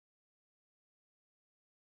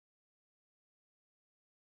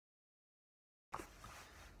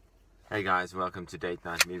Hey guys, welcome to Date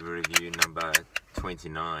Night Movie Review number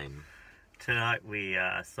 29. Tonight we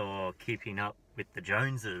saw Keeping Up with the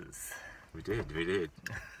Joneses. We did.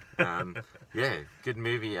 Yeah, good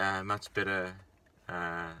movie, much better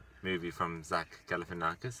movie from Zach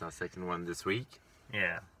Galifianakis, our second one this week.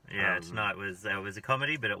 Yeah, tonight was a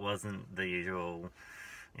comedy, but it wasn't the usual,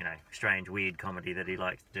 strange, weird comedy that he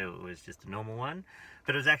likes to do. It was just a normal one.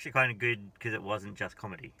 But it was actually kind of good because it wasn't just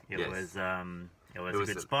comedy. It was a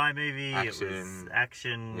good spy movie. Action. It was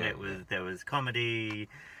action. Yeah, There was comedy.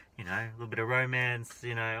 A little bit of romance.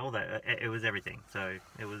 All that. It was everything. So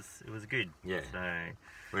it was good. Yeah. So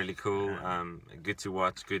really cool. Good to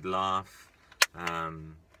watch. Good laugh.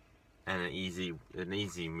 And an easy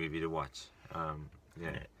movie to watch.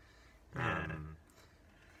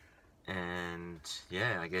 And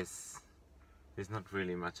yeah, I guess there's not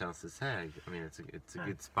really much else to say. I mean, it's a good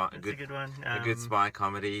spy. It's a good one. A good spy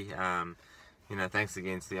comedy. Thanks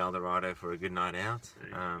again to the Eldorado for a good night out.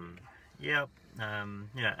 Yep.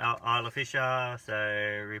 Isla Fisher, so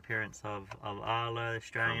reappearance of Isla,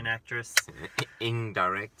 Australian actress.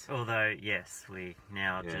 Indirect. Although, yes, we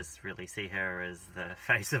now just really see her as the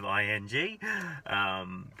face of ING.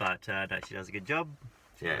 But no, she does a good job.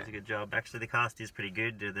 She does a good job. Actually, the cast is pretty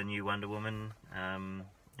good. The new Wonder Woman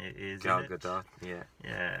is Gal in it. Gadot,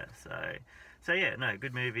 Yeah, so yeah, no,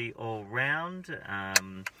 good movie all round.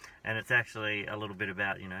 And it's actually a little bit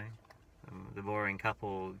about, the boring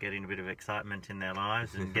couple getting a bit of excitement in their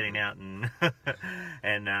lives and getting out and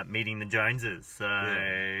meeting the Joneses. So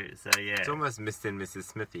yeah. It's almost Mr. and Mrs.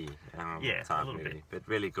 Smithy type movie, bit. but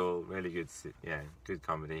really cool, really good. Good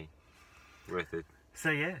comedy, worth it. So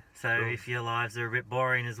yeah, Cool. if your lives are a bit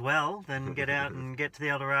boring as well, then get out and get to the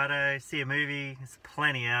Eldorado, see a movie. There's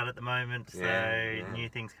plenty out at the moment, so new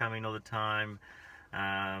things coming all the time.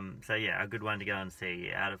 So yeah, a good one to go and see.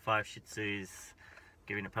 Out of 5 Shih Tzus,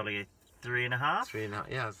 giving it probably a 3.5. 3.5.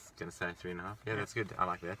 Yeah, I was gonna say 3.5. Yeah, that's good. I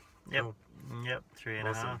like that. Yep. Cool. Yep. 3.5.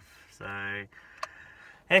 Awesome. So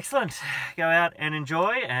excellent. Go out and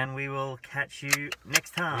enjoy, and we will catch you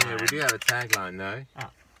next time. Yeah, we do have a tagline though. Oh.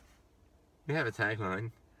 We have a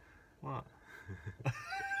tagline. What?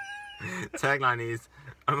 Tagline is,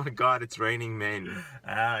 "Oh my God, it's raining men."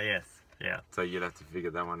 Ah, yes. Yeah. So you'll have to figure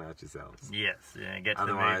that one out yourselves. Yes. Yeah, get to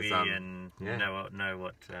Otherwise, the movie and know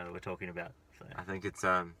what we're talking about. So. I think it's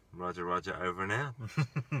Roger over and out.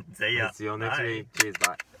 See ya. See you all next Bye. week. Cheers,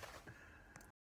 bye.